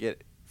going to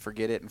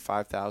forget it in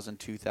 5,000,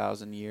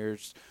 2,000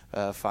 years,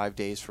 5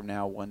 days from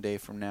now, 1 day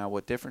from now,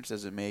 what difference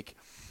does it make?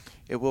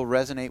 It will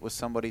resonate with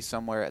somebody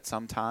somewhere at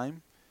some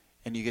time,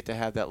 and you get to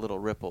have that little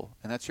ripple.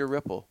 And that's your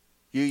ripple.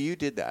 You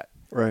did that.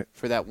 Right.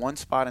 For that one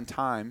spot in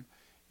time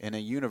in a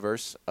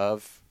universe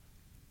of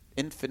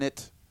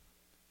infinite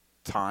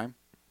time,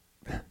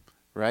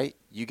 right?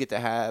 You get to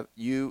have,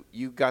 you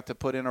got to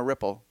put in a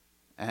ripple,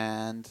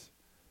 and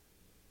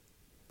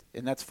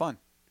that's fun.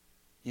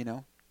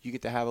 You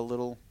get to have a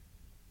little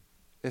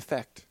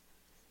effect.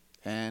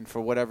 And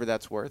for whatever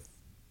that's worth,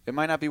 it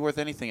might not be worth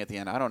anything at the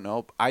end. I don't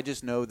know. I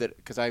just know that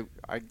because I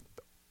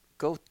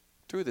go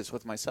through this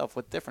with myself.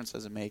 What difference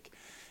does it make?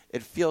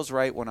 It feels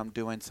right when I'm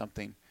doing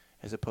something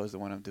as opposed to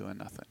when I'm doing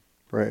nothing.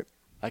 Right.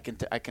 I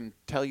can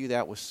tell you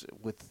that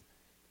with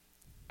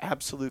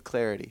absolute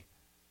clarity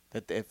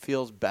that it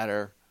feels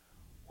better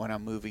when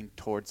I'm moving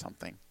towards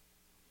something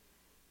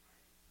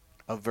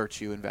of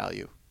virtue and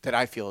value that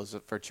I feel is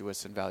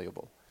virtuous and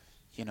valuable.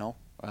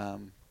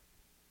 And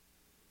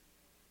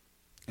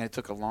it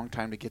took a long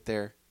time to get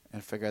there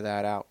and figure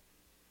that out.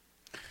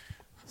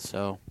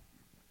 So,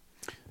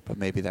 but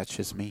maybe that's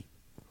just me.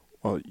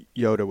 Well,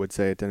 Yoda would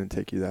say it didn't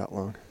take you that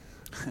long.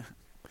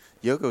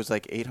 Yoga was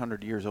like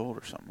 800 years old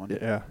or something.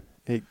 Wasn't it? Yeah.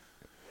 He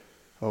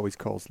always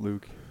calls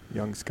Luke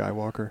young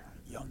Skywalker.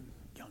 Young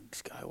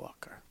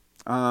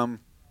Skywalker.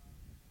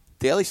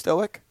 Daily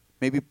Stoic.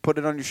 Maybe put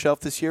it on your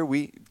shelf this year.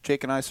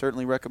 Jake and I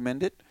certainly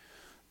recommend it.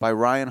 By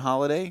Ryan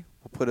Holiday.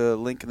 We'll put a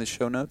link in the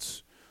show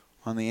notes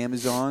on the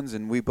Amazons,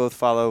 and we both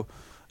follow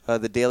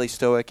the Daily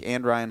Stoic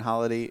and Ryan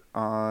Holiday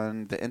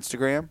on the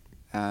Instagram,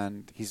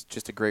 and he's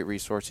just a great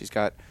resource. He's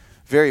got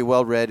very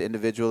well-read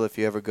individual. If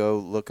you ever go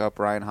look up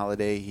Ryan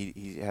Holiday,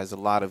 he has a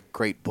lot of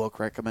great book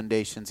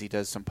recommendations. He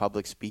does some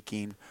public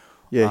speaking.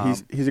 Yeah,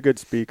 he's a good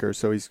speaker,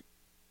 so he's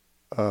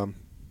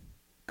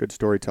good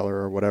storyteller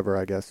or whatever,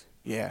 I guess.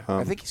 Yeah,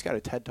 I think he's got a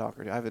TED Talk.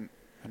 I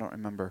don't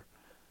remember.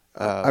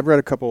 I've read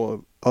a couple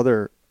of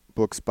other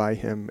books by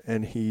him,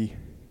 and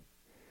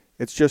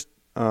it's just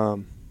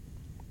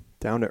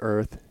down to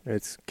earth.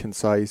 It's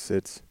concise.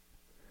 It's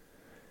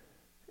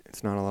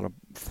not a lot of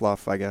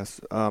fluff, I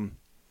guess.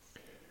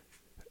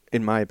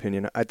 In my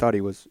opinion, I thought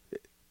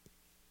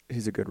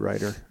he's a good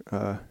writer,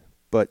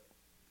 but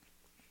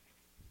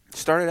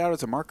started out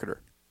as a marketer,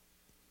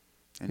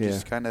 and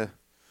just kind of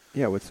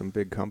with some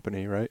big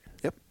company, right?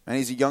 Yep, and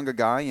he's a younger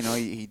guy.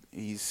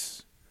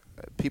 He's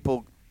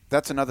people.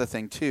 That's another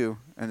thing too,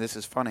 and this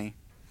is funny.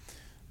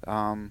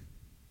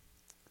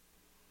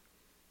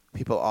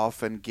 People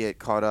often get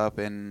caught up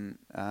in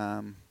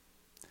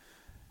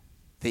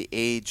the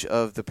age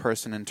of the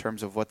person in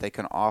terms of what they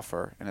can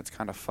offer, and it's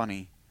kind of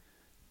funny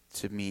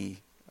to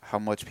me how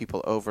much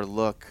people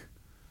overlook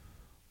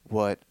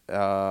what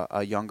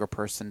a younger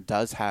person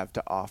does have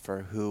to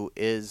offer who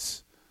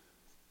is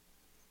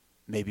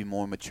maybe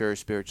more mature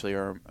spiritually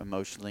or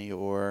emotionally,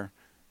 or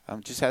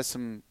just has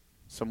some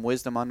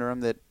wisdom under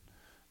them that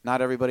not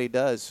everybody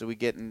does. So we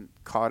get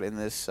caught in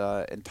this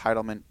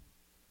entitlement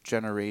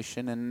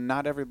generation, and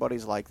not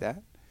everybody's like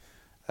that.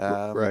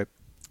 Right.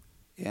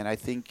 And I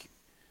think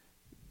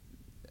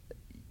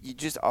you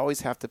just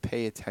always have to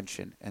pay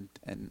attention and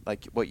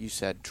like what you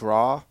said,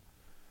 draw,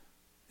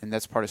 and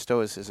that's part of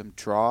Stoicism,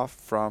 draw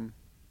from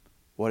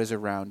what is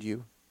around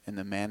you in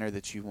the manner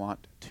that you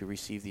want to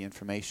receive the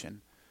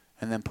information,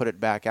 and then put it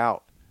back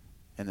out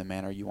in the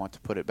manner you want to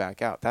put it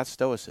back out. That's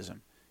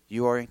Stoicism.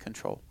 You are in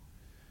control.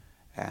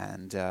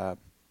 And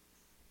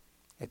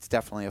it's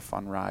definitely a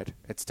fun ride.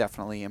 It's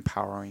definitely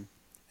empowering,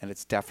 and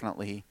it's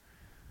definitely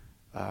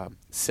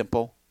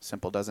simple.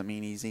 Simple doesn't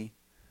mean easy.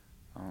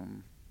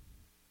 And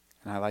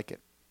I like it.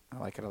 I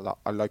like it a lot.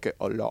 I like it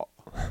a lot.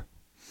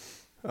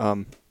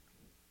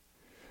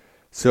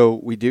 So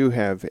we do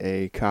have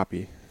a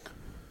copy.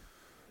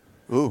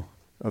 Ooh.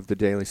 of the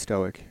Daily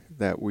Stoic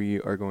that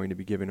we are going to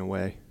be giving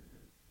away.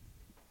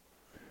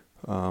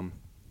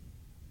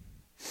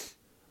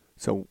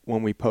 So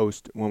when we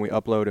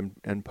upload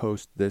and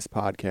post this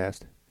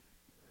podcast,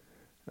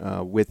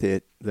 with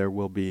it, there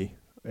will be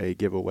a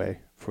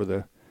giveaway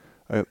for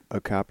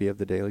a copy of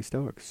the Daily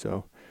Stoic.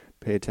 So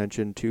pay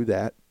attention to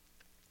that.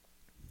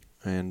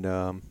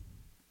 And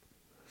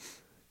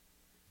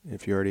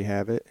if you already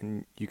have it,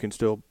 and you can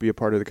still be a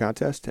part of the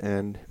contest,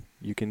 and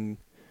you can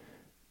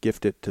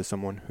gift it to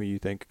someone who you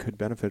think could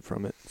benefit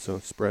from it. So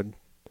spread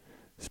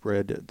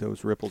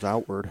those ripples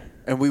outward.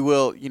 And we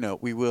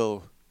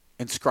will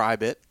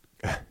inscribe it.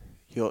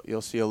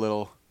 You'll see a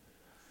little.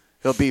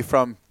 It'll be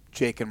from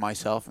Jake and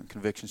myself and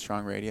Conviction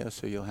Strong Radio.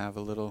 So you'll have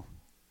a little,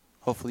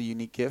 hopefully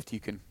unique gift you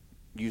can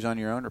use on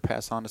your own or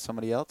pass on to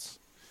somebody else.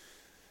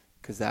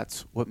 Because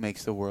that's what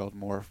makes the world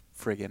more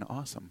friggin'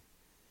 awesome.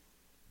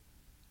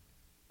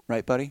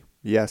 Right, buddy?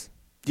 Yes.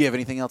 Do you have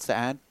anything else to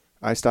add?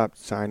 I stopped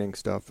signing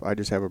stuff. I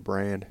just have a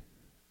brand.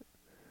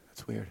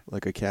 That's weird.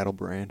 Like a cattle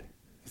brand.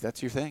 If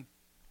that's your thing.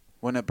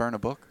 Wouldn't it burn a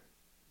book?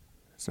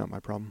 It's not my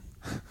problem.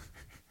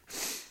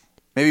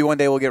 Maybe one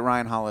day we'll get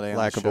Ryan Holiday on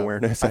Lack the of show.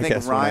 awareness, I I think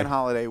guess. Ryan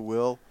Holiday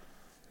will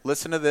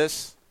listen to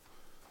this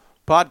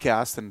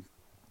podcast and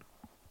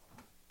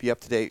be up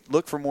to date.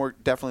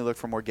 Definitely look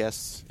for more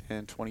guests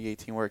in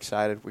 2018. We're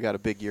excited. We got a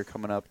big year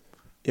coming up.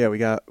 Yeah, we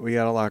got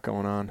a lot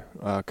going on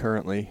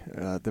currently.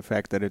 The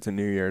fact that it's a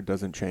new year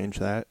doesn't change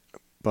that,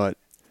 but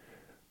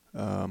we're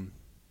on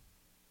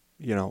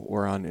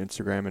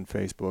Instagram and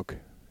Facebook.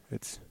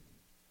 It's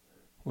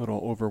a little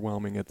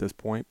overwhelming at this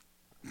point.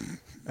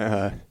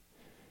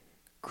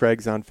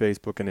 Craig's on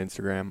Facebook and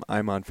Instagram.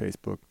 I'm on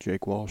Facebook.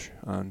 Jake Walsh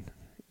on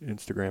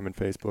Instagram and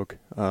Facebook.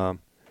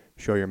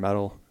 Show Your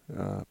Metal,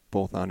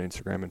 both on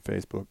Instagram and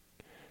Facebook.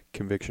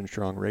 Conviction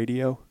Strong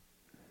Radio.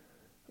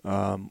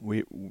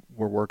 We're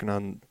working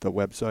on the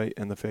website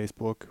and the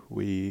Facebook.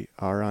 We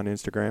are on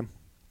Instagram.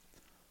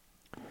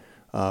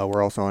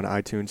 We're also on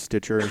iTunes,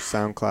 Stitcher,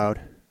 SoundCloud.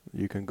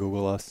 You can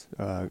Google us.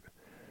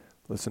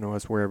 Listen to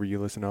us wherever you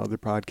listen to other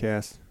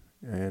podcasts.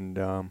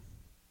 And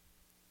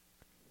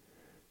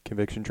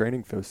Conviction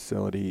Training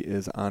Facility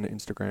is on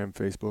Instagram,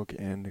 Facebook,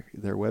 and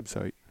their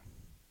website.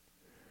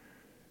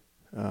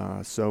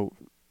 So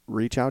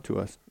reach out to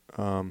us.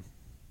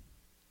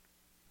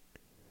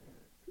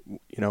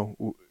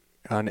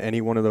 On any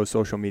one of those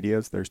social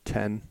medias, there's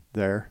 10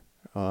 there,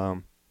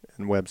 and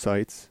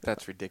websites.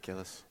 That's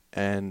ridiculous.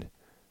 And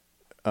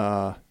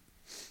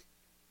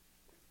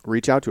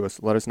reach out to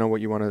us. Let us know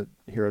what you want to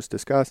hear us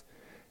discuss,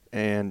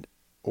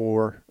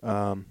 or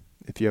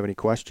if you have any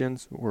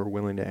questions, we're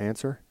willing to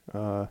answer.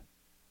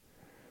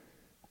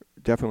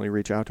 Definitely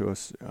reach out to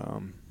us.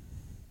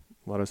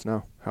 Let us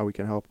know how we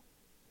can help.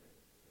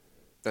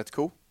 That's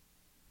cool.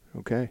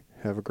 Okay.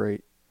 Have a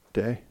great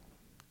day.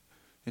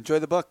 Enjoy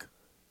the book.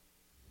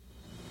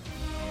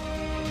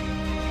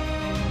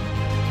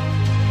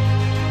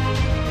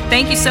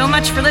 Thank you so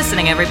much for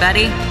listening,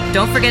 everybody.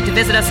 Don't forget to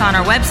visit us on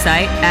our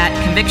website at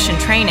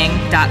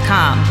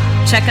convictiontraining.com.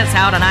 Check us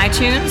out on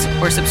iTunes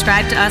or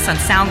subscribe to us on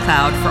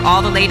SoundCloud for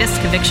all the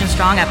latest Conviction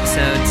Strong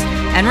episodes.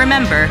 And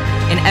remember,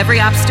 in every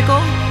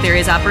obstacle, there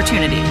is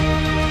opportunity.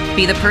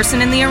 Be the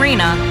person in the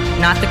arena,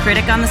 not the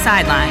critic on the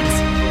sidelines.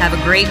 Have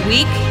a great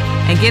week,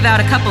 and give out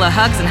a couple of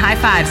hugs and high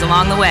fives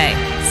along the way.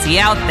 See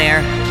you out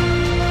there.